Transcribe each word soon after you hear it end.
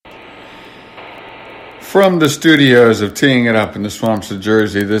From the studios of Teeing It Up in the swamps of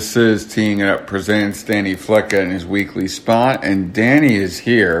Jersey, this is Teeing It Up presents Danny Flecka in his weekly spot. And Danny is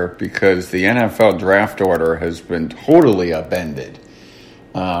here because the NFL draft order has been totally upended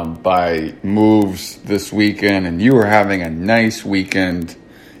by moves this weekend. And you were having a nice weekend,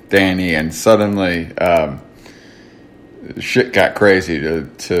 Danny, and suddenly shit got crazy,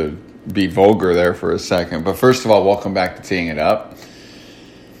 to be vulgar there for a second. But first of all, welcome back to Teeing It Up.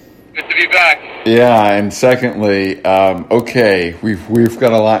 Good to be back. Yeah, and secondly, okay, we've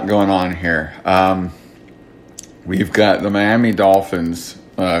got a lot going on here. We've got the Miami Dolphins,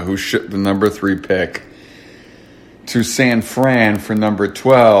 who shipped the number 3 pick to San Fran for number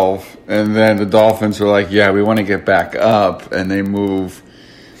 12, and then the Dolphins are like, yeah, we want to get back up, and they move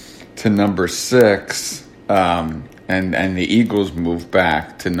to number 6, and the Eagles move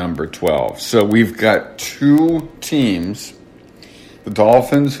back to number 12. So we've got two teams. The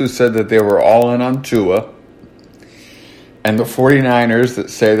Dolphins, who said that they were all in on Tua, and the 49ers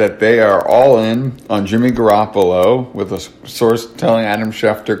that say that they are all in on Jimmy Garoppolo, with a source telling Adam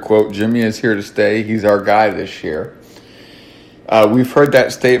Schefter, quote, Jimmy is here to stay, he's our guy this year. We've heard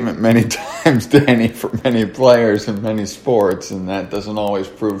that statement many times, Danny, from many players in many sports, and that doesn't always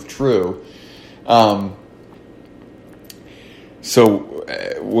prove true. So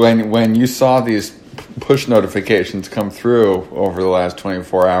when you saw these push notifications come through over the last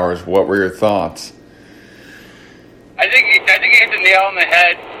 24 hours, what were your thoughts? I think you hit the nail on the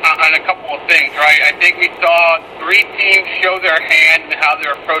head on a couple of things, right? I think we saw 3 teams show their hand and how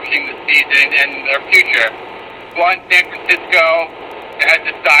they're approaching the season and their future. One, San Francisco has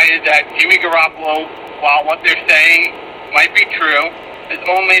decided that Jimmy Garoppolo, while what they're saying might be true, is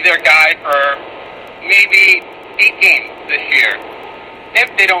only their guy for maybe 8 games this year,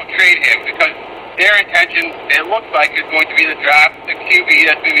 if they don't trade him, because their intention, it looks like, is going to be the draft, the QB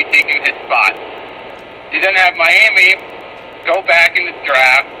that's going to be taking his spot. You then have Miami go back in the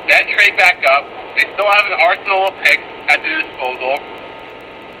draft, then trade back up. They still have an arsenal of picks at their disposal.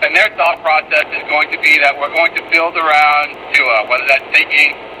 And their thought process is going to be that we're going to build around Tua, whether that's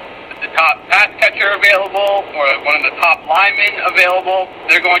taking the top pass catcher available or one of the top linemen available.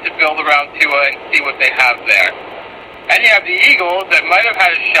 They're going to build around Tua and see what they have there. And you have the Eagles that might have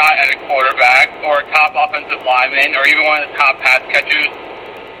had a shot at a quarterback or a top offensive lineman or even one of the top pass catchers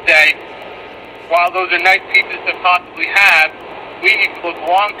say, while those are nice pieces to possibly have, we need to look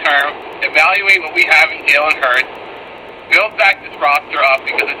long-term, evaluate what we have in Jalen Hurts, build back this roster up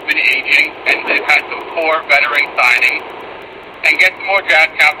because it's been aging and they've had some poor veteran signings, and get some more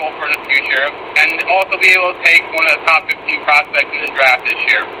draft capital for the future, and also be able to take one of the top 15 prospects in the draft this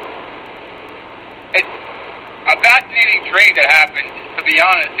year. It's a fascinating trade that happened, to be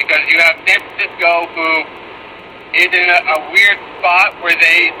honest, because you have San Francisco, who is in a weird spot where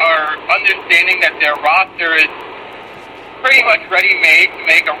they are understanding that their roster is pretty much ready-made to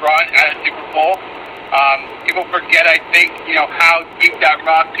make a run at a Super Bowl. People forget, I think, how deep that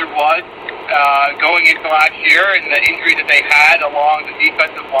roster was going into last year, and the injuries that they had along the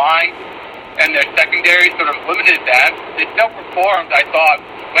defensive line, and their secondary sort of limited them. They still performed, I thought,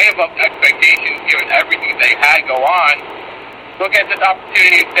 way above expectations given everything they had go on. Look at this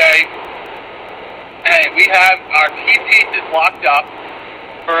opportunity and say, hey, we have our key pieces locked up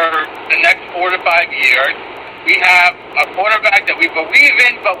for the next 4 to 5 years. We have a quarterback that we believe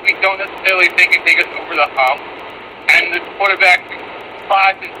in, but we don't necessarily think can take us over the hump. And the quarterback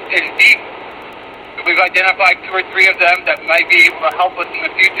class is deep. We've identified 2 or 3 of them that might be able to help us in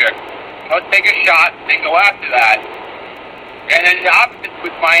the future. Let's take a shot and go after that. And then the opposite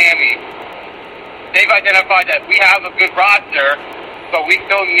with Miami. They've identified that we have a good roster, but we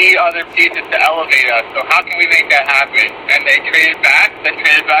still need other pieces to elevate us. So how can we make that happen? And they traded back, then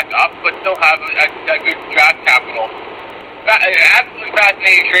traded back up, but still have a good draft capital. Absolutely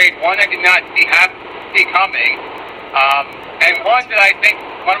fascinating trade. One I did not see coming. And one that I think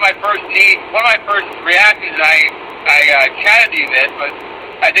one of my first reactions, I chatted you this, was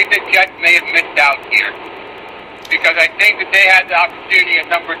I think the Jets may have missed out here. Because I think that they had the opportunity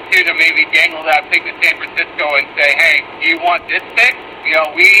at number 2 to maybe dangle that pick to San Francisco and say, hey, do you want this pick?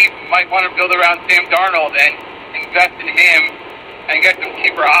 We might want to build around Sam Darnold and invest in him and get some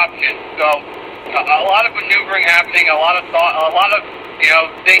cheaper options. So a lot of maneuvering happening, a lot of thought, a lot of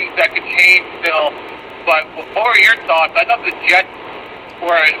things that could change still. But before your thoughts, I thought the Jets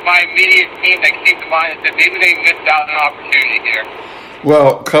were my immediate team that came to mind and said maybe they missed out on an opportunity here.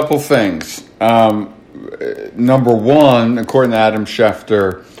 Well, a couple things. Number one, according to Adam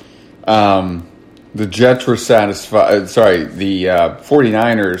Schefter, the Jets were satisfied. The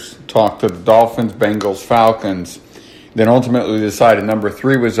 49ers talked to the Dolphins, Bengals, Falcons, then ultimately decided number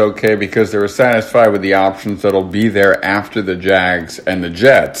 3 was okay because they were satisfied with the options that'll be there after the Jags and the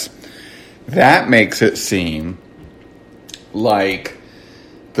Jets. That makes it seem like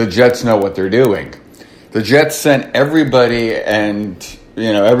the Jets know what they're doing. The Jets sent everybody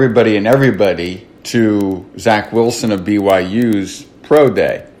to Zach Wilson of BYU's pro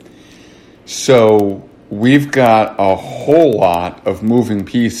day. So we've got a whole lot of moving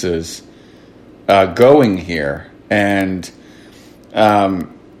pieces going here. And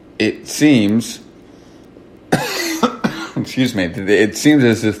it seems, excuse me, it seems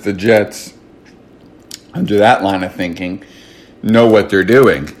as if the Jets, under that line of thinking, know what they're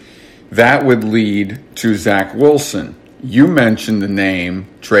doing. That would lead to Zach Wilson. You mentioned the name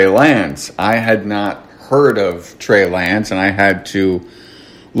Trey Lance. I had not heard of Trey Lance, and I had to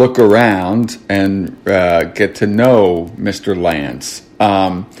look around and get to know Mr. Lance.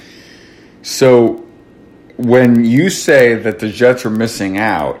 So when you say that the Jets are missing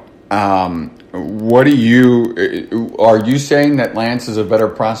out, are you saying that Lance is a better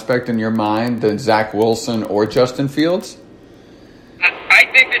prospect in your mind than Zach Wilson or Justin Fields? I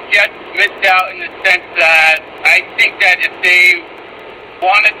think the Jets missed out in the sense that I think that if they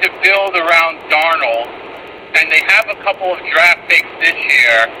wanted to build around Darnold, and they have a couple of draft picks this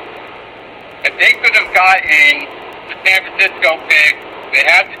year, if they could have gotten the San Francisco pick, they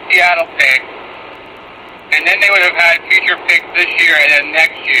have the Seattle pick, and then they would have had future picks this year and then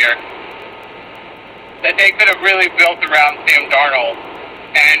next year, that they could have really built around Sam Darnold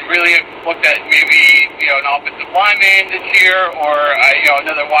and really have looked at maybe an offensive lineman this year or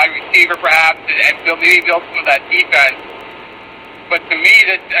another wide receiver perhaps, and maybe build some of that defense. But to me,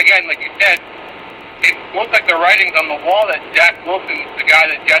 that again, like you said, it looks like the writing's on the wall that Zach Wilson's the guy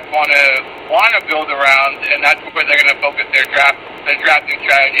that Jets want to build around, and that's where they're going to focus their drafting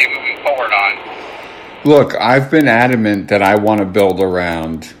strategy moving forward on. Look, I've been adamant that I want to build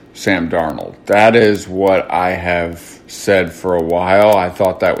around Sam Darnold. That is what I have said for a while. I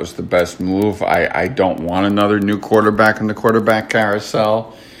thought that was the best move. I don't want another new quarterback in the quarterback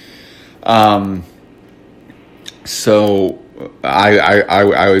carousel. So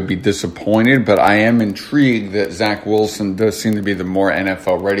I would be disappointed, but I am intrigued that Zach Wilson does seem to be the more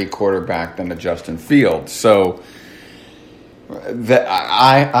NFL-ready quarterback than a Justin Fields. So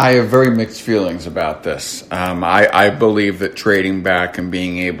I have very mixed feelings about this. I believe that trading back and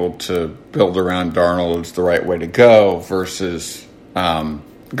being able to build around Darnold is the right way to go versus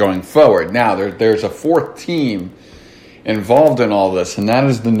going forward. Now, there's a fourth team involved in all this, and that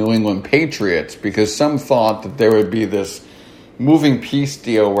is the New England Patriots, because some thought that there would be this moving piece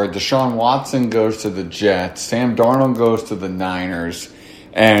deal where Deshaun Watson goes to the Jets, Sam Darnold goes to the Niners,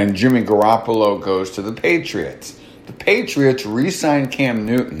 and Jimmy Garoppolo goes to the Patriots. The Patriots re-signed Cam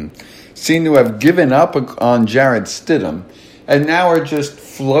Newton, seem to have given up on Jarrett Stidham, and now are just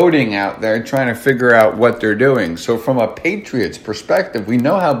floating out there trying to figure out what they're doing. So from a Patriots perspective, we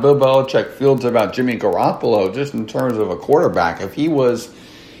know how Bill Belichick feels about Jimmy Garoppolo just in terms of a quarterback. If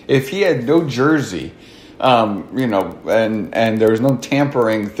he had no jersey, and there was no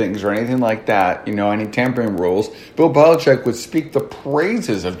tampering things or anything like that, any tampering rules, Bill Belichick would speak the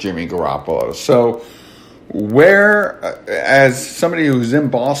praises of Jimmy Garoppolo. So where, as somebody who's in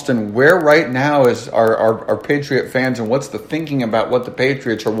Boston, where right now are Patriot fans, and what's the thinking about what the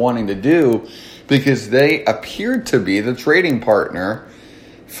Patriots are wanting to do? Because they appear to be the trading partner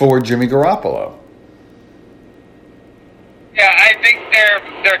for Jimmy Garoppolo. Yeah, I think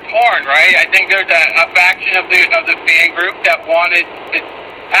they're torn, right? I think there's a faction of the fan group that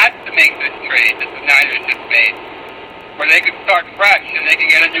had to make this trade that the Niners just made, where they could start fresh and they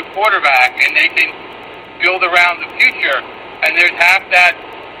can get a new quarterback and they can build around the future. And there's half that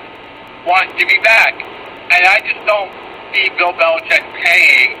want Jimmy back, and I just don't see Bill Belichick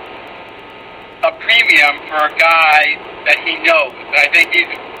paying a premium for a guy that he knows. I think he's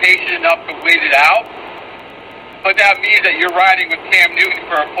patient enough to wait it out. But that means that you're riding with Cam Newton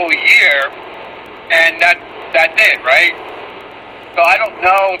for a full year, and that's it, right? So I don't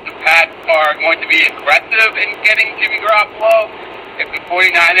know if the Pats are going to be aggressive in getting Jimmy Garoppolo, if the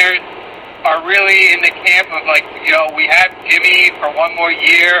 49ers are really in the camp of we have Jimmy for one more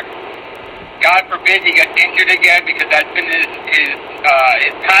year. God forbid he gets injured again, because that's been his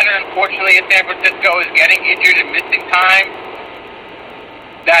pattern, unfortunately, in San Francisco, is getting injured and missing time.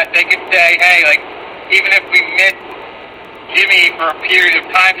 That they could say, hey, even if we miss Jimmy for a period of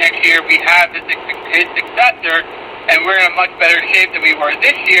time next year, we have his successor, and we're in a much better shape than we were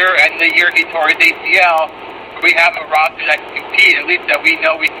this year, and the year he tore his ACL, we have a roster that can compete, at least that we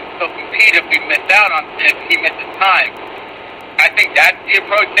know we can still compete if he misses time. I think that's the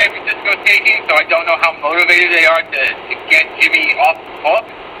approach San Francisco's taking, so I don't know how motivated they are to get Jimmy off the hook.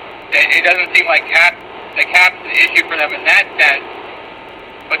 It doesn't seem like the cap's an issue for them in that sense.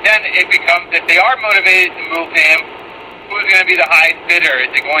 But then it becomes, if they are motivated to move him, who's going to be the highest bidder?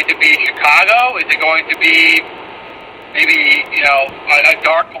 Is it going to be Chicago? Is it going to be maybe, a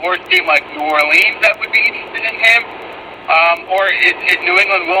dark horse team like New Orleans that would be interested in him? Or is New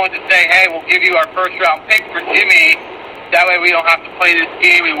England willing to say, hey, we'll give you our first-round pick for Jimmy, that way we don't have to play this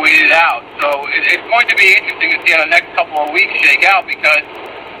game and wait it out. So it's going to be interesting to see how the next couple of weeks shake out, because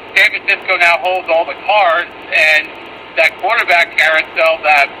San Francisco now holds all the cards, and that quarterback carousel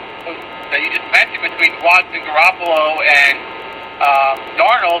that you just mentioned between Watson, Garoppolo, and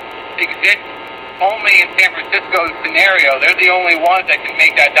Darnold exists only in San Francisco's scenario. They're the only ones that can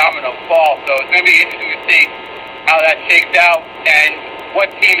make that domino fall. So it's going to be interesting to see how that shakes out and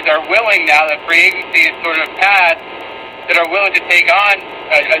what teams are willing, now that free agency is sort of passed, that are willing to take on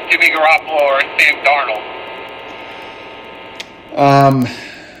a Jimmy Garoppolo or a Sam Darnold.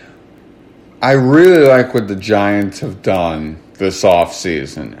 I really like what the Giants have done this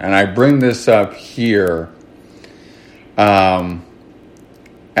offseason, and I bring this up here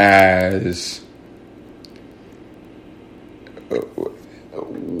as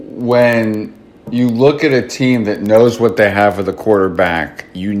when you look at a team that knows what they have with a quarterback,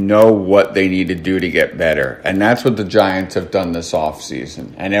 you know what they need to do to get better. And that's what the Giants have done this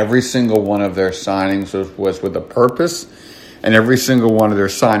offseason. And every single one of their signings was with a purpose, and every single one of their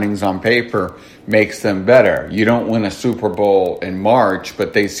signings on paper makes them better. You don't win a Super Bowl in March,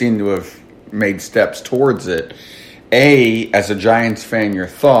 but they seem to have made steps towards it. A, as a Giants fan, your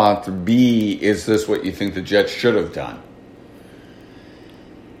thought. B, is this what you think the Jets should have done?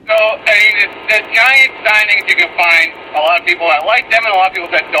 So, the Giants signings, you can find a lot of people that like them and a lot of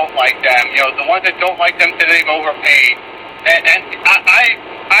people that don't like them. The ones that don't like them say they've overpaid. And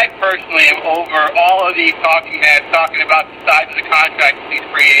I personally am over all of these talking heads talking about the size of the contract that these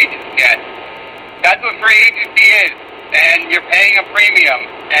free agents get. That's what free agency is. And you're paying a premium.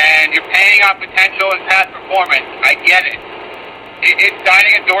 And you're paying on potential and past performance. I get it. Is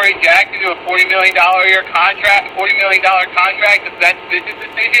signing a Dory Jackson to a $40 million a year contract, $40 million contract, the best business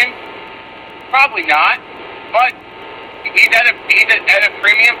decision? Probably not. But he's at a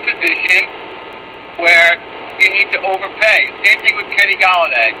premium position where you need to overpay. Same thing with Kenny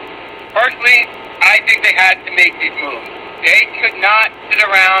Golladay. Personally, I think they had to make these moves. They could not sit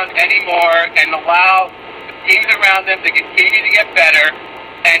around anymore and allow the teams around them to continue to get better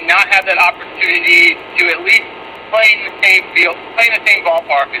and not have that opportunity to at least play in the same field, play in the same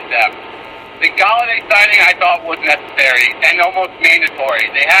ballpark as them. The Golladay signing, I thought, was necessary and almost mandatory.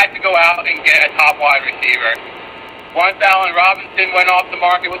 They had to go out and get a top wide receiver. Once Allen Robinson went off the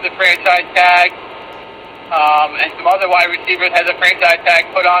market with the franchise tag, and some other wide receivers had the franchise tag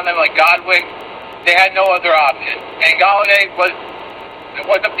put on them, like Godwin, they had no other option. And Golladay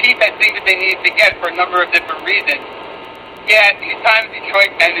was a piece, I think, that they needed to get for a number of different reasons. Yeah, these times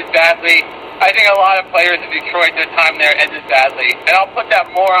Detroit ended badly. I think a lot of players in Detroit, their time there ended badly. And I'll put that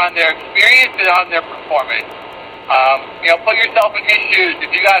more on their experience than on their performance. Put yourself in his shoes.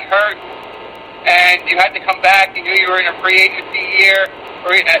 If you got hurt and you had to come back, you knew you were in a free agency year,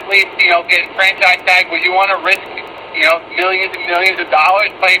 or at least, getting franchise tag, would you want to risk, millions and millions of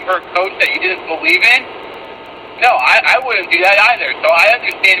dollars playing for a coach that you didn't believe in? No, I wouldn't do that either. So I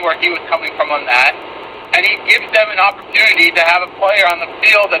understand where he was coming from on that. And he gives them an opportunity to have a player on the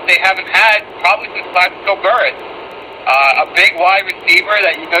field that they haven't had probably since Plaxico Burress. A big wide receiver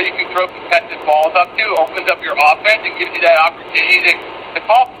that you can throw contested balls up to, opens up your offense and gives you that opportunity to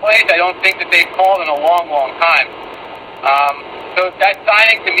call plays I don't think that they've called in a long, long time. So that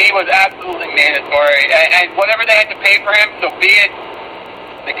signing to me was absolutely mandatory. And whatever they had to pay for him, so be it.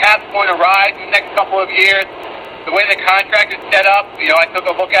 The cap's going to rise in the next couple of years. The way the contract is set up, I took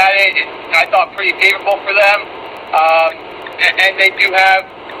a look at it. I thought pretty favorable for them. And they do have,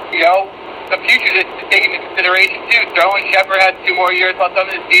 the future to take into consideration too. Sterling Shepard has 2 more years left on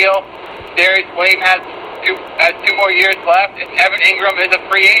his deal. Darius Slayton has 2 more years left. And Evan Ingram is a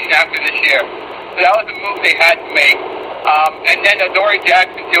free agent after this year. So that was a move they had to make. And then Adoree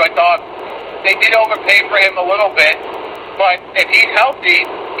Jackson too, I thought they did overpay for him a little bit. But if he's healthy,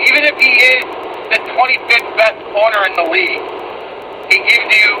 even if he is the 25th best corner in the league, he gives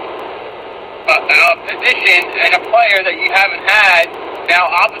you a position and a player that you haven't had now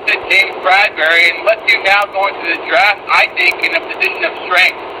opposite James Bradbury, and lets you now go into the draft, I think, in a position of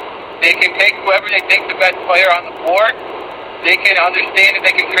strength. They can take whoever they think the best player on the board. They can understand that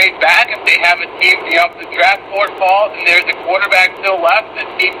they can trade back if they have a team, if the draft board falls and there's a quarterback still left, the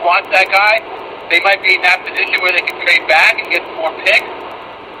team wants that guy. they might be in that position where they can trade back and get some more picks.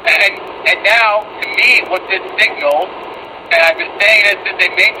 And now, to me, what this signals, and I've been saying this since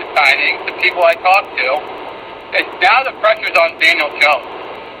they made the signing to people I talked to, is now the pressure's on Daniel Jones.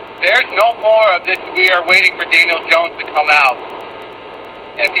 There's no more of this, we are waiting for Daniel Jones to come out.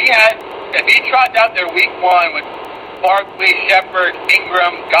 If he trots out there week one with Barkley, Shepard,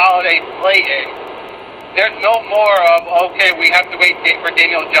 Ingram, Galladay, Slayton, there's no more of, okay, we have to wait for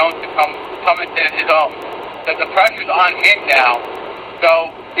Daniel Jones to come into his own. So the pressure's on him now.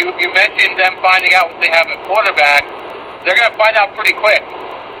 So you mentioned them finding out what they have at quarterback. They're going to find out pretty quick,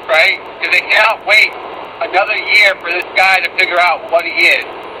 right? Because they cannot wait another year for this guy to figure out what he is.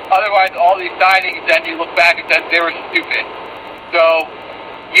 Otherwise, all these signings, then you look back and say they were stupid. So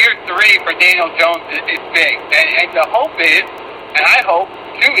year 3 for Daniel Jones is big. And the hope is, and I hope,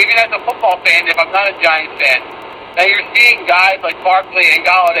 too, even as a football fan, if I'm not a Giants fan, that you're seeing guys like Barkley and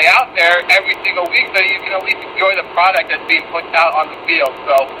Galladay out there every single week so you can at least enjoy the product that's being put out on the field.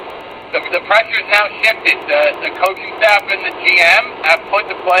 So the pressure's now shifted. The coaching staff and the GM have put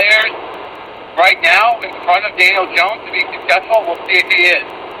the players right now in front of Daniel Jones to be successful. We'll see if he is.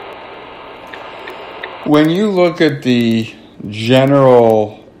 When you look at the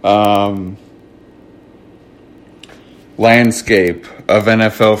general landscape of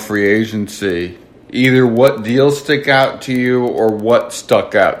NFL free agency, either what deals stick out to you or what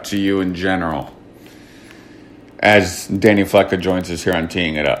stuck out to you in general as Danny Flecka joins us here on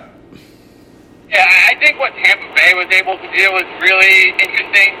Teeing It Up? Yeah, I think what Tampa Bay was able to do was really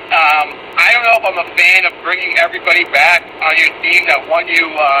interesting. I don't know if I'm a fan of bringing everybody back on your team that won you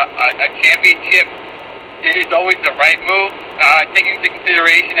a championship. It is always the right move. Taking into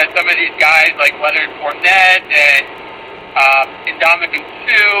consideration that some of these guys like Leonard Fournette and Ndamukong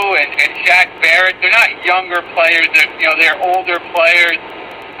Suh and Shaq Barrett, they're not younger players. They're older players.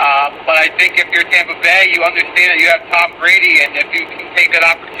 But I think if you're Tampa Bay, you understand that you have Tom Brady, and if you can take that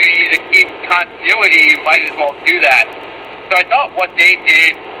opportunity to keep continuity, you might as well do that. So I thought what they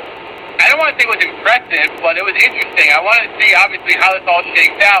did, I don't want to say it was impressive, but it was interesting. I wanted to see, obviously, how this all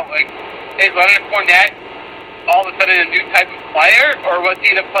shakes out. Like, is Leonard Fournette all of a sudden a new type of player, or was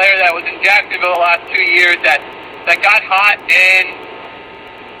he the player that was in Jacksonville the last 2 years that got hot and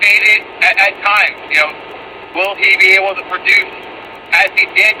faded at times? Will he be able to produce as he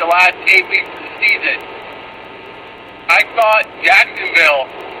did the last 8 weeks of the season? I thought Jacksonville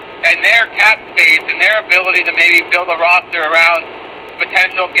and their cap space and their ability to maybe build a roster around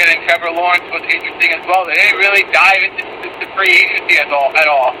potential getting Trevor Lawrence was interesting as well. They didn't really dive into the free agency at all.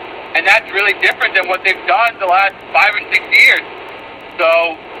 And that's really different than what they've done the last 5 or 6 years. So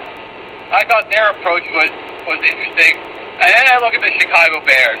I thought their approach was interesting. And then I look at the Chicago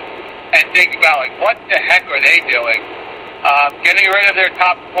Bears and think about, what the heck are they doing? Getting rid of their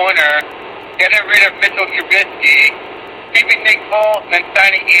top corner, getting rid of Mitchell Trubisky, keeping Nick Foles, and then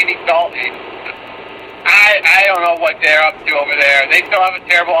signing Andy Dalton. I don't know what they're up to over there. They still have a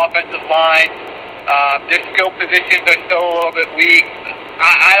terrible offensive line. Their skill positions are still a little bit weak.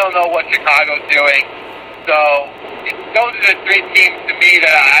 I don't know what Chicago's doing. So those are the 3 teams to me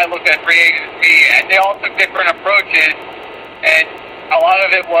that I look at free agency, and they all took different approaches, and a lot of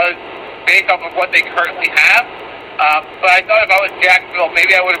it was based off of what they currently have. But I thought if I was Jacksonville,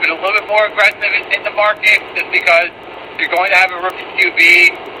 maybe I would have been a little bit more aggressive in the market, just because you're going to have a rookie QB.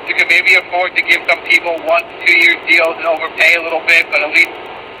 You can maybe afford to give some people 1 to 2 year deals and overpay a little bit, but at least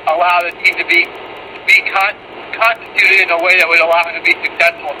allow the team to be constituted in a way that would allow him to be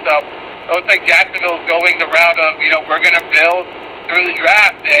successful. So it looks like Jacksonville's going the route of, we're going to build through the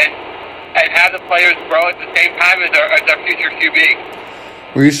draft and have the players grow at the same time as our future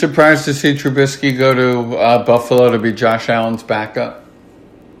QB. Were you surprised to see Trubisky go to Buffalo to be Josh Allen's backup?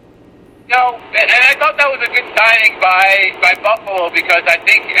 No, and I thought that was a good signing by Buffalo, because I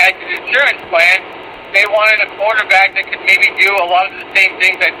think as an insurance plan, they wanted a quarterback that could maybe do a lot of the same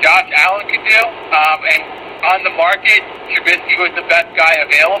things that Josh Allen could do. And on the market, Trubisky was the best guy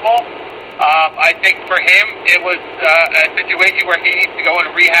available. I think for him, it was a situation where he needs to go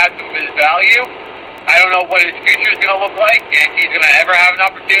and rehab some of his value. I don't know what his future is going to look like, if he's going to ever have an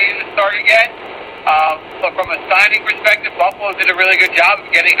opportunity to start again. But from a signing perspective, Buffalo did a really good job of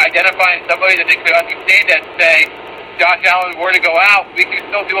identifying somebody that they could understand that say, Josh Allen were to go out, we can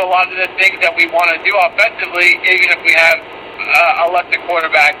still do a lot of the things that we want to do offensively, even if we have a lesser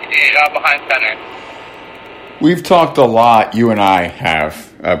quarterback behind center. We've talked a lot, you and I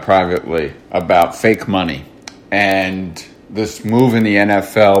have, privately, about fake money and this move in the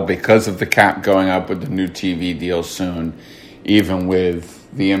NFL because of the cap going up with the new TV deal soon, even with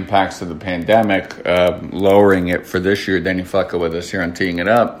the impacts of the pandemic, lowering it for this year. Danny Flecka with us here on Teeing It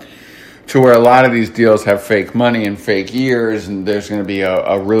Up. to where a lot of these deals have fake money and fake years, and there's going to be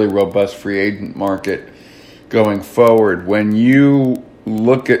a really robust free agent market going forward. When you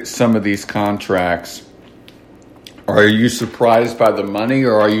look at some of these contracts, are you surprised by the money,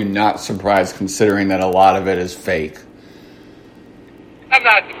 or are you not surprised considering that a lot of it is fake? I'm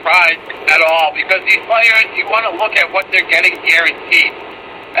not surprised at all, because these players, you want to look at what they're getting guaranteed.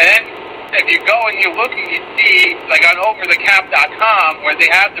 And then if you go and you look and you see, like on overthecap.com, where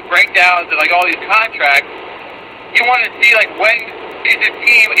they have the breakdowns of like all these contracts, you want to see like when is a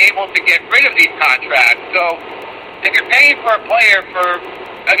team able to get rid of these contracts. So if you're paying for a player for,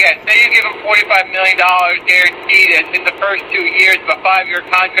 again, say you give him $45 million guaranteed, and in the first 2 years of a 5-year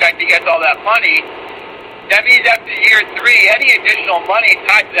contract he gets all that money, that means after year 3, any additional money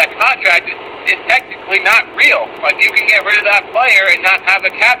tied to that contract is technically not real. Like, you can get rid of that player and not have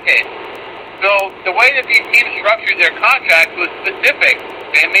a cap hit. So the way that these teams structured their contracts was specific.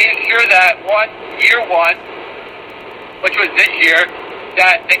 They made sure that year one, which was this year,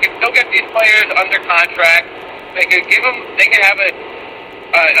 that they could still get these players under contract. They could have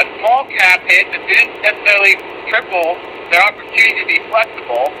a small cap hit that didn't necessarily triple their opportunity to be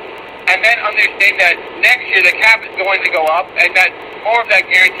flexible. And then understand that next year the cap is going to go up, and that more of that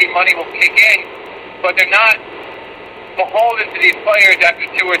guaranteed money will kick in, but they're not beholden to these players after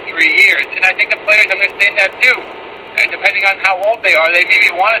 2 or 3 years. And I think the players understand that too. And depending on how old they are, they maybe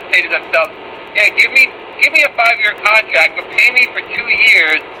want to say to themselves, "Yeah, give me a 5-year contract, but pay me for 2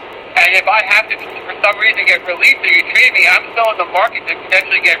 years. And if I have to, for some reason, get released or you trade me, I'm still in the market to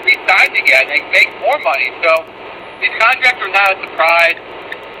potentially get re-signed again and make more money." So these contracts are not a surprise.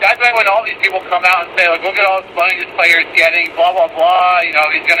 That's why when all these people come out and say, like, look at all this money this player is getting, blah, blah, blah,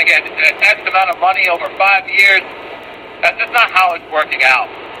 he's going to get an X amount of money over 5 years, that's just not how it's working out.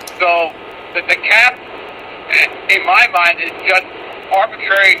 So the cap, in my mind, is just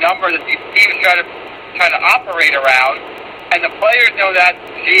arbitrary number that these teams try to operate around, and the players know that,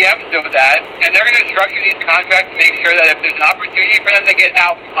 GMs know that, and they're going to structure these contracts to make sure that if there's an opportunity for them to get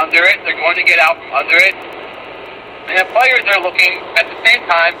out from under it, they're going to get out from under it. And the players are looking at the same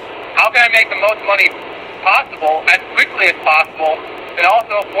time, how can I make the most money possible as quickly as possible, and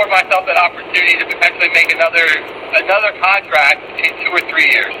also afford myself that opportunity to potentially make another contract in 2 or 3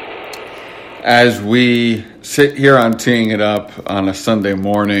 years. As we sit here on Teeing It Up on a Sunday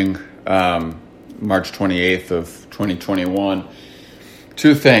morning, March 28th of 2021,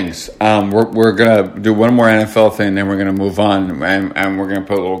 2 things. We're going to do one more NFL thing, then we're going to move on, and we're going to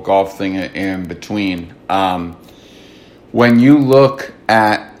put a little golf thing in between. When you look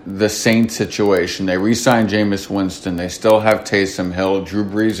at the Saints situation, they re-signed Jameis Winston. They still have Taysom Hill. Drew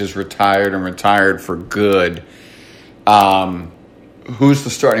Brees is retired for good. Who's the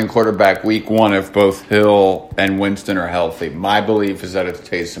starting quarterback week 1 if both Hill and Winston are healthy? My belief is that it's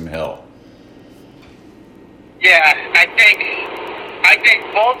Taysom Hill. Yeah, I think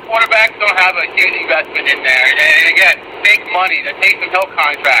both quarterbacks don't have a huge investment in there. And again, big money, the Taysom Hill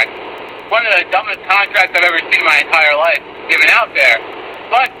contract. One of the dumbest contracts I've ever seen in my entire life given out there.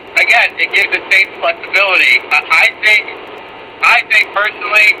 But again, it gives the Saints flexibility. I think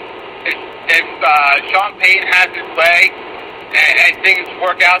personally, if Sean Payton has his way and things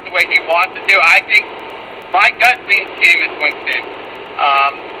work out the way he wants to do, I think my gut means Jameis Winston.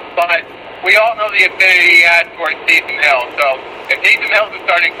 But we all know the affinity he has towards Taysom Hill. So if Taysom Hill's the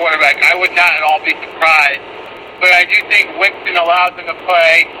starting quarterback, I would not at all be surprised. But I do think Winston allows him to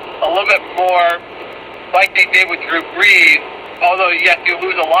play a little bit more like they did with Drew Brees. Although, yes, you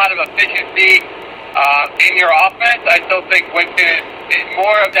lose a lot of efficiency in your offense, I still think Winston is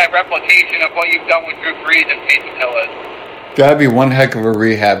more of that replication of what you've done with Drew Brees and Taysom Hill is. Got to be one heck of a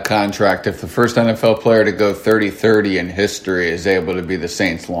rehab contract if the first NFL player to go 30-30 in history is able to be the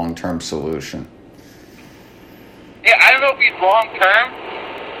Saints' long-term solution. Yeah, I don't know if he's long-term.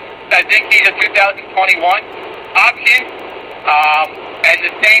 I think he's a 2021 option. And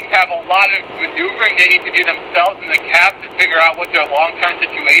the Saints have a lot of maneuvering they need to do themselves in the cap to figure out what their long-term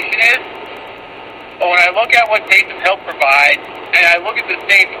situation is. But when I look at what Taysom Hill provides, and I look at the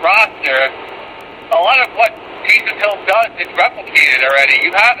Saints roster, a lot of what Taysom Hill does is replicated already.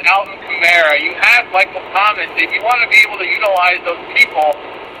 You have Alvin Kamara, you have Michael Thomas. If you want to be able to utilize those people,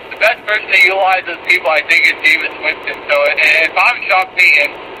 the best person to utilize those people, I think, is Jameis Winston. So if I'm Sean Payton,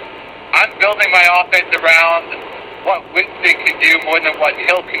 I'm building my offense around what Winston can do more than what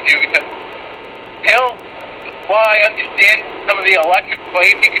Hill can do, because Hill, while I understand some of the electric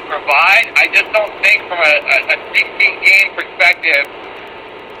plays he can provide, I just don't think from a 16-game perspective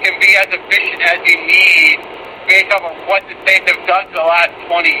can be as efficient as you need based off of what the Saints have done for the last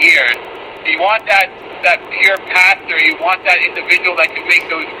 20 years. You want that that pure passer. You want that individual that can make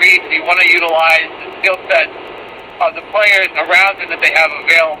those reads. You want to utilize the skill sets of the players around him that they have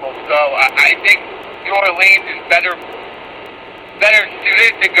available. So I think New Orleans is better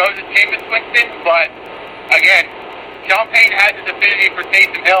suited to go to Jameis Winston, but again, Sean Payne has his affinity for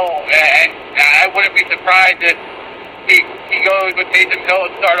Taysom Hill, and I wouldn't be surprised if he goes with Taysom Hill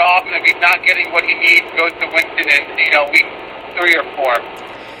to start off, and if he's not getting what he needs, goes to Winston in week 3 or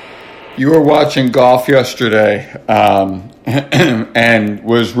 4. You were watching golf yesterday, and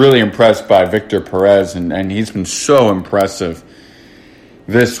was really impressed by Victor Perez, and he's been so impressive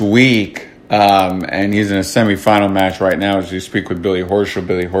this week. And he's in a semifinal match right now as we speak with Billy Horschel.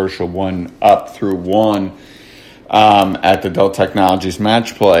 Billy Horschel won up through 1 at the Dell Technologies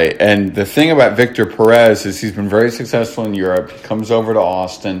match play. And the thing about Victor Perez is he's been very successful in Europe. He comes over to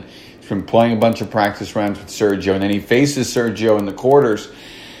Austin. He's been playing a bunch of practice rounds with Sergio, and then he faces Sergio in the quarters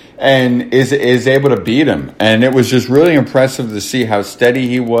and is able to beat him. And it was just really impressive to see how steady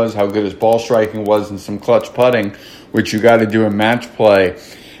he was, how good his ball striking was, and some clutch putting, which you got to do in match play.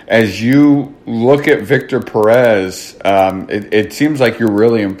 As you look at Victor Perez, it seems like you're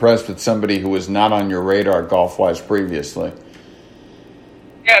really impressed with somebody who was not on your radar golf-wise previously.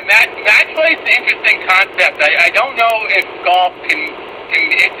 Yeah, match play is an interesting concept. I don't know if golf can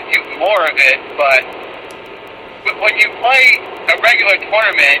institute more of it, but when you play a regular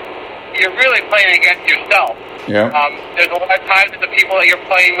tournament, you're really playing against yourself. Yeah. There's a lot of times that the people that you're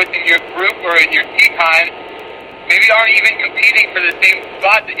playing with in your group or in your tee time maybe aren't even competing for the same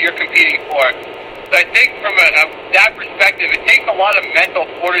spot that you're competing for. So I think from that perspective, it takes a lot of mental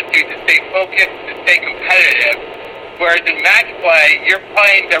fortitude to stay focused, to stay competitive. Whereas in match play, you're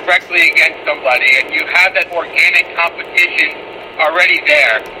playing directly against somebody, and you have that organic competition already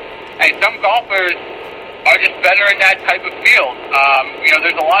there. And some golfers are just better in that type of field.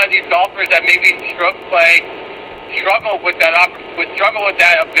 There's a lot of these golfers that maybe in stroke play struggle with that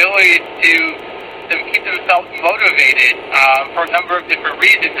ability to keep themselves motivated for a number of different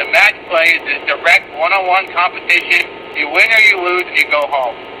reasons. The match play is a direct one-on-one competition. You win or you lose, and you go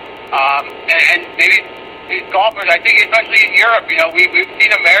home. And maybe these golfers, I think especially in Europe, we've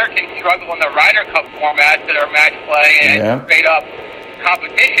seen Americans struggle in the Ryder Cup formats that are match play and straight-up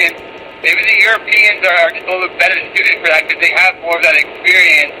competition. Maybe the Europeans are just a little bit better suited for that because they have more of that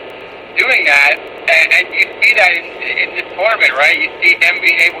experience doing that. And you see that in this tournament, right? You see them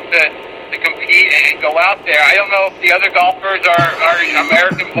being able to compete and go out there. I don't know if the other golfers are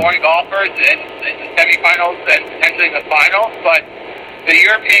American-born golfers in the semifinals and potentially in the finals, but the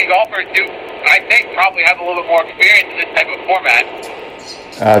European golfers do, I think, probably have a little bit more experience in this type of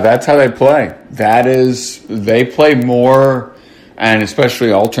format. That's how they play. They play more, and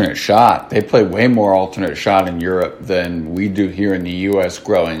especially alternate shot. They play way more alternate shot in Europe than we do here in the U.S.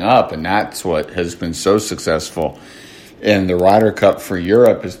 growing up, and that's what has been so successful in the Ryder Cup for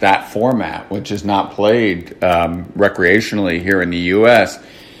Europe is that format, which is not played recreationally here in the U.S.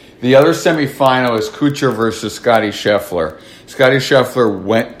 The other semifinal is Kuchar versus Scotty Scheffler. Scotty Scheffler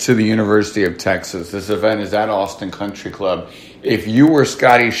went to the University of Texas. This event is at Austin Country Club. If you were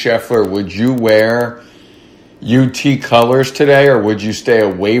Scotty Scheffler, would you wear UT colors today, or would you stay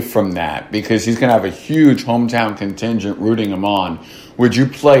away from that? Because he's going to have a huge hometown contingent rooting him on. Would you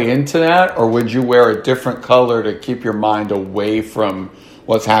play into that, or would you wear a different color to keep your mind away from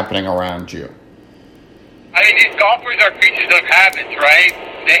what's happening around you? I mean, these golfers are creatures of habits, right?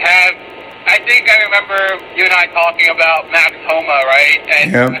 I think I remember you and I talking about Max Homa, right?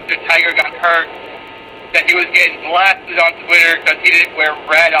 And Mr. Tiger got hurt, that he was getting blasted on Twitter because he didn't wear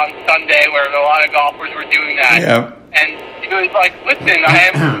red on Sunday, where a lot of golfers were doing that. Yeah. And he was like, listen, I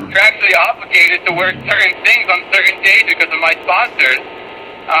am contractually obligated to wear certain things on certain days because of my sponsors.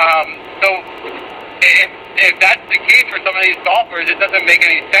 So if that's the case for some of these golfers, it doesn't make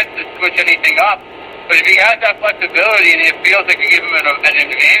any sense to switch anything up. But if he has that flexibility and it feels like it can give him an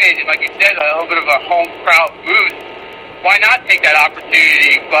advantage, and like you said, a little bit of a home crowd boost, why not take that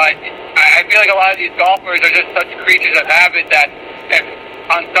opportunity? But I feel like a lot of these golfers are just such creatures of habit that if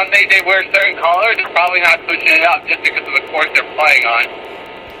on Sundays they wear certain colors, they're probably not switching it up just because of the course they're playing on.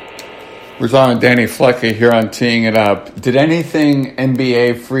 We're talking with Danny Flecka here on Teeing It Up. Did anything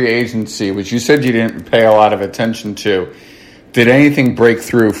NBA free agency, which you said you didn't pay a lot of attention to, did anything break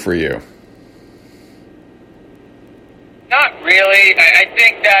through for you? Not really. I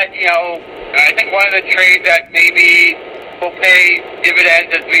think that, I think one of the trades that maybe will pay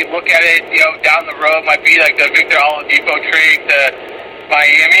dividends as we look at it, down the road might be like the Victor Oladipo trade to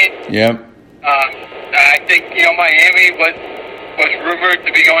Miami. Yep. I think, Miami was rumored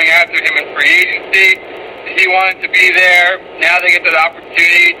to be going after him in free agency. he wanted to be there. Now they get the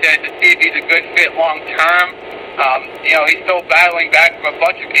opportunity to see if he's a good fit long term. He's still battling back from a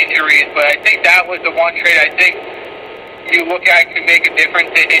bunch of injuries, but I think that was the one trade I think you look at could make a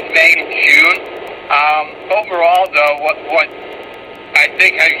difference in May and June. Overall, though, what I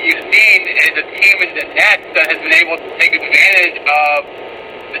think you've seen is a team in the Nets that has been able to take advantage of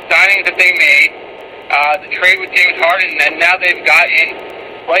the signings that they made, the trade with James Harden, and now they've gotten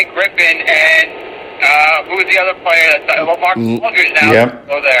Blake Griffin and who was the other player? Mark Aldridge now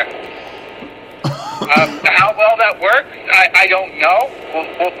go there. How well that works, I don't know.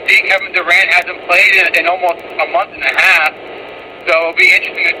 We'll see. Kevin Durant hasn't played in almost a month and a half, so it'll be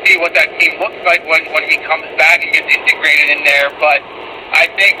interesting to see what that team looks like when he comes back and gets integrated in there. But I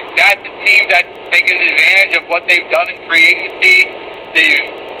think that's a team that's taken advantage of what they've done in free agency.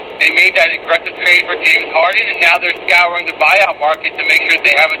 They made that aggressive trade for James Harden, and now they're scouring the buyout market to make sure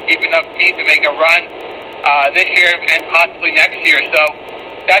they have a deep enough team to make a run this year and possibly next year. So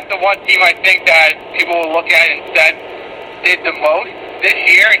that's the one team I think that people will look at and said did the most this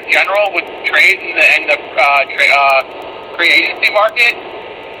year in general with trades and the free agency market.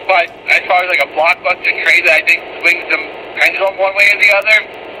 But as far as like a blockbuster trade that I think swings the pendulum one way or the other,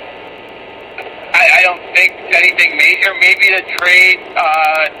 I don't think anything major. Maybe the trade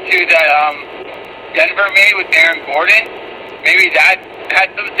that Denver made with Aaron Gordon, maybe that had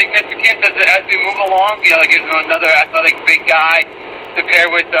some significance as we move along. Gives him another athletic big guy to pair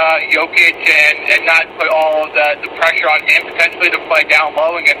with Jokic and not put all of the pressure on him potentially to play down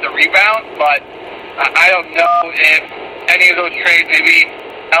low and get the rebound. But I don't know if any of those trades maybe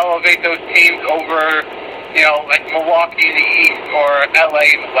elevate those teams over, like Milwaukee in the East or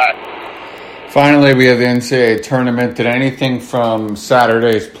LA in the West. Finally, we have the NCAA tournament. Did anything from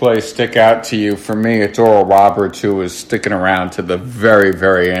Saturday's play stick out to you? For me, it's Oral Roberts, who was sticking around to the very,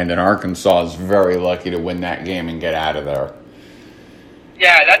 very end, and Arkansas is very lucky to win that game and get out of there.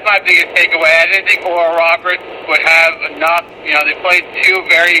 Yeah, that's my biggest takeaway. I didn't think Oral Roberts would have enough. They played two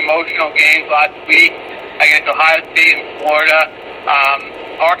very emotional games last week against Ohio State and Florida.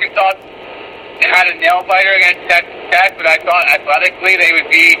 Arkansas had a nail-biter against Texas Tech, but I thought athletically they would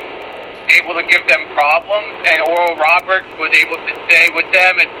be able to give them problems, and Oral Roberts was able to stay with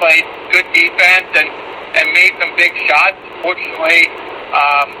them and play good defense and made some big shots. Fortunately,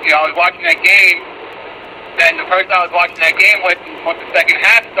 I was watching that game, and the person I was watching that game with, once the second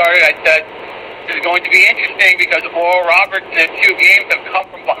half started, I said, this is going to be interesting because Oral Roberts in the two games have come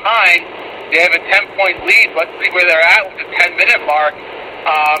from behind. They have a 10-point lead. Let's see where they're at with the 10-minute mark.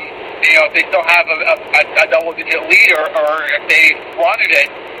 If they still have a double-digit lead or if they squandered it.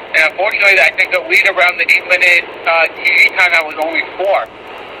 And unfortunately, I think the lead around the 8-minute TV timeout was only 4.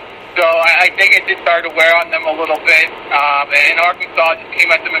 So I think it did start to wear on them a little bit. And Arkansas just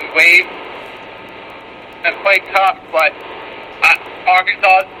came at them in waves and played tough. But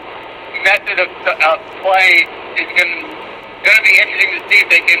Arkansas's method of play is going to be interesting to see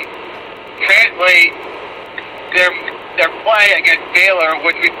if they can translate their play against Baylor,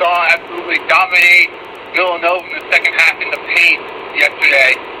 which we saw absolutely dominate Villanova in the second half in the paint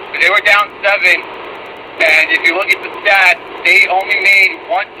yesterday. They were down 7, and if you look at the stats, they only made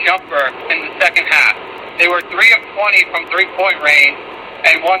one jumper in the second half. They were 3 of 20 from three-point range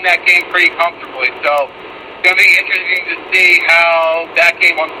and won that game pretty comfortably. So it's going to be interesting to see how that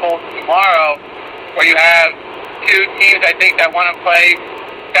game unfolds tomorrow, where you have two teams, I think, that want to play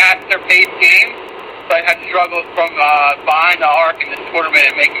faster-paced games, but have struggled from behind the arc in this tournament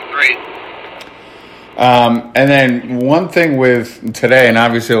and making threes. And then one thing with today, and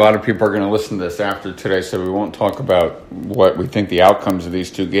obviously a lot of people are going to listen to this after today, so we won't talk about what we think the outcomes of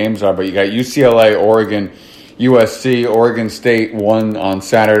these two games are, but you got UCLA, Oregon, USC, Oregon State won on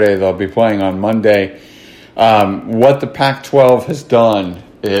Saturday. They'll be playing on Monday. What the Pac-12 has done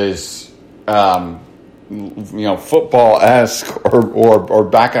is, football-esque or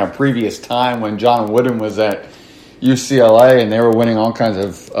back in a previous time when John Wooden was at UCLA and they were winning all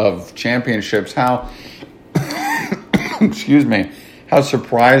kinds of championships. How excuse me, how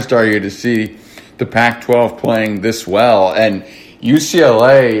surprised are you to see the Pac-12 playing this well? And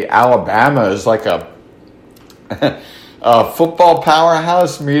UCLA, Alabama is like a football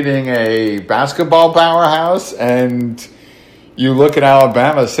powerhouse meeting a basketball powerhouse, and you look at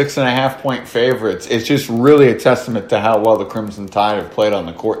Alabama, 6.5-point favorites. It's just really a testament to how well the Crimson Tide have played on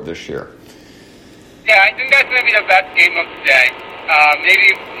the court this year. Yeah, I think that's going to be the best game of the day.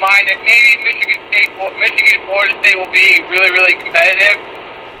 Maybe Michigan, Florida State will be really, really competitive.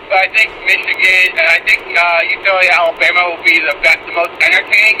 But I think Michigan and I think UCLA, Alabama will be the most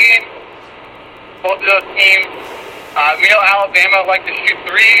entertaining game. Both of those teams Alabama like to shoot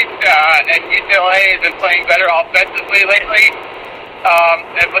threes, and UCLA has been playing better offensively lately.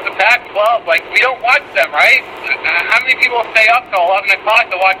 But the Pac-12, like, we don't watch them, right? How many people stay up till 11 o'clock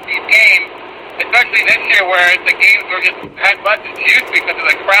to watch these games, especially this year where the games were just had less juice because of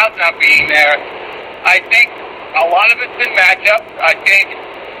the crowds not being there? I think a lot of it's been matchups. I think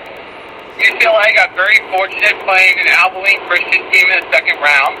UCLA got very fortunate playing an Abilene Christian team in the second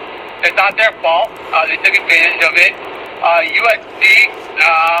round. It's not their fault. They took advantage of it. USC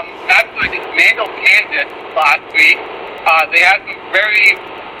absolutely dismantled Kansas last week. They had some very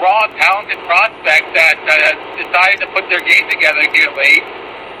raw, talented prospects that decided to put their game together here late.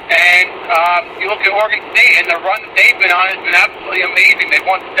 And you look at Oregon State, and the run that they've been on has been absolutely amazing. They've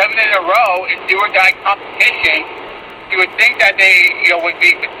won 7 in a row in do-or-die competition. You would think that they would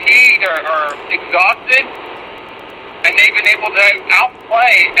be fatigued or exhausted, and they've been able to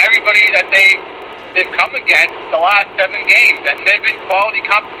outplay everybody that they've come against the last 7 games. And they've been quality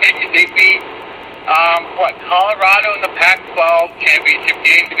competition. They beat Colorado in the Pac-12 championship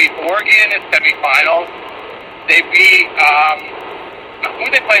game. They beat Oregon in the semifinals. They beat who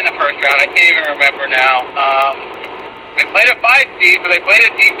did they play in the first round? I can't even remember now. They played a 5 seed, but they played a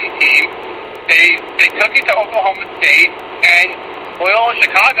decent team. They took it to Oklahoma State, and Loyola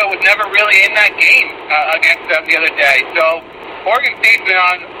Chicago was never really in that game against them the other day. So Oregon State's been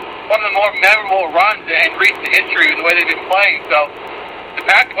on one of the more memorable runs in recent history with the way they've been playing. So the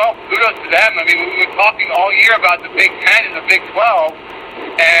Pac-12, kudos to them. I mean, we've been talking all year about the Big Ten and the Big 12,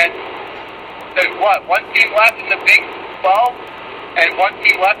 and there's one team left in the Big 12 and one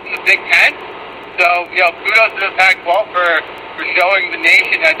team left in the Big Ten. So, kudos to the Pac-12 for showing the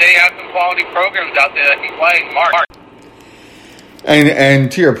nation that they have some quality programs out there that can play in March. And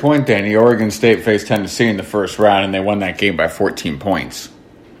to your point, Danny, Oregon State faced Tennessee in the first round, and they won that game by 14 points.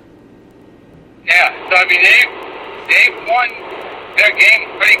 Yeah, so I mean, they've won their game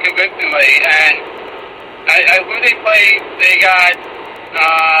pretty convincingly, and who they played, they got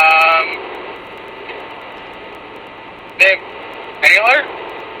they have Baylor.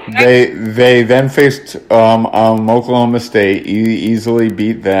 They then faced Oklahoma State, easily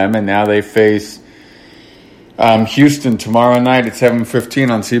beat them, and now they face Houston tomorrow night at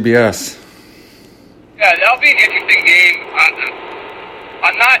 7:15 on CBS. Yeah, that'll be an interesting game.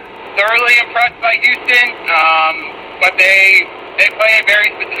 I'm not thoroughly impressed by Houston, but they play a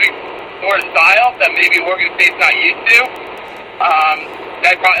very specific sort of style that maybe Oregon State's not used to.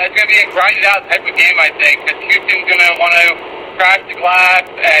 That's going to be a grinded out type of game, I think, because Houston's going to want to crash the glass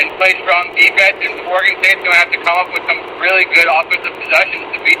and play strong defense, and Oregon State's going to have to come up with some really good offensive possessions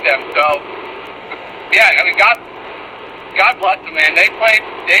to beat them. So, yeah, I mean, God bless them, man. They played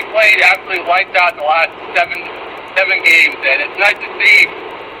absolutely lights out the last seven games, and it's nice to see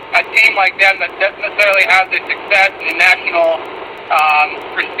a team like them that doesn't necessarily have the success and the national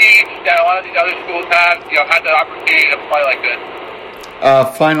prestige that a lot of these other schools have, had the opportunity to play like this.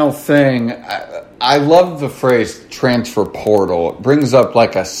 Final thing, I love the phrase transfer portal. It brings up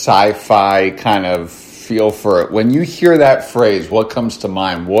like a sci-fi kind of feel for it. When you hear that phrase, what comes to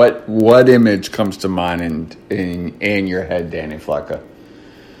mind? What image comes to mind in your head, Danny Flecka?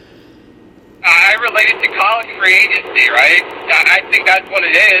 I relate it to college free agency, right? I think that's what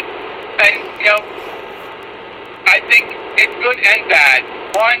it is. And, I think it's good and bad.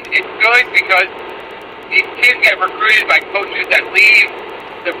 One, it's good because these kids get recruited by coaches that leave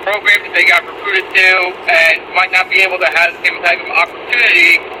the programs that they got recruited to and might not be able to have the same type of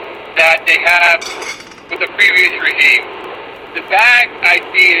opportunity that they have with the previous regime. The bad I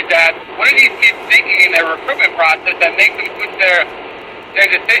see is that what are these kids thinking in their recruitment process that makes them switch their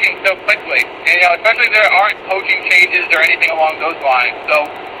decisions so quickly? And, especially if there aren't coaching changes or anything along those lines. So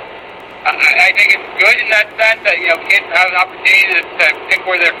I think it's good in that sense that, kids have an opportunity to pick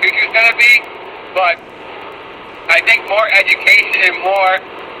where their future is going to be. But I think more education and more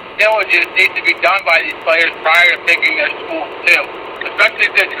diligence needs to be done by these players prior to picking their schools too. Especially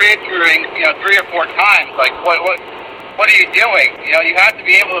if they're transferring, 3 or 4 times. Like, what are you doing? You have to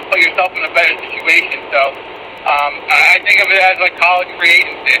be able to put yourself in a better situation. So, I think of it as like college free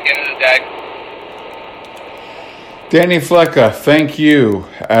agency at the end of the day. Danny Flecka, thank you,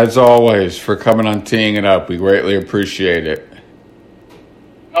 as always, for coming on Teeing It Up. We greatly appreciate it.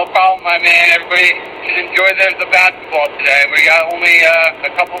 No problem, my man. Everybody should enjoy the basketball today. We got only a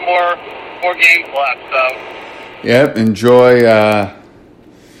couple more games left, so. Yep, enjoy the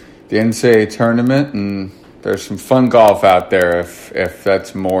NCAA tournament, and there's some fun golf out there if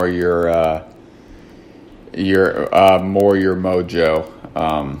that's more your mojo.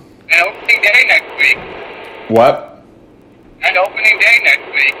 And opening day next week. What? And opening day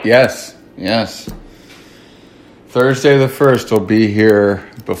next week. Yes. Thursday the 1st will be here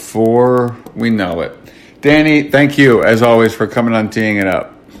before we know it. Danny, thank you, as always, for coming on Teeing It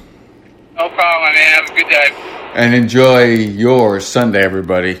Up. No problem, man. Have a good day. And enjoy your Sunday,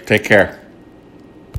 everybody. Take care.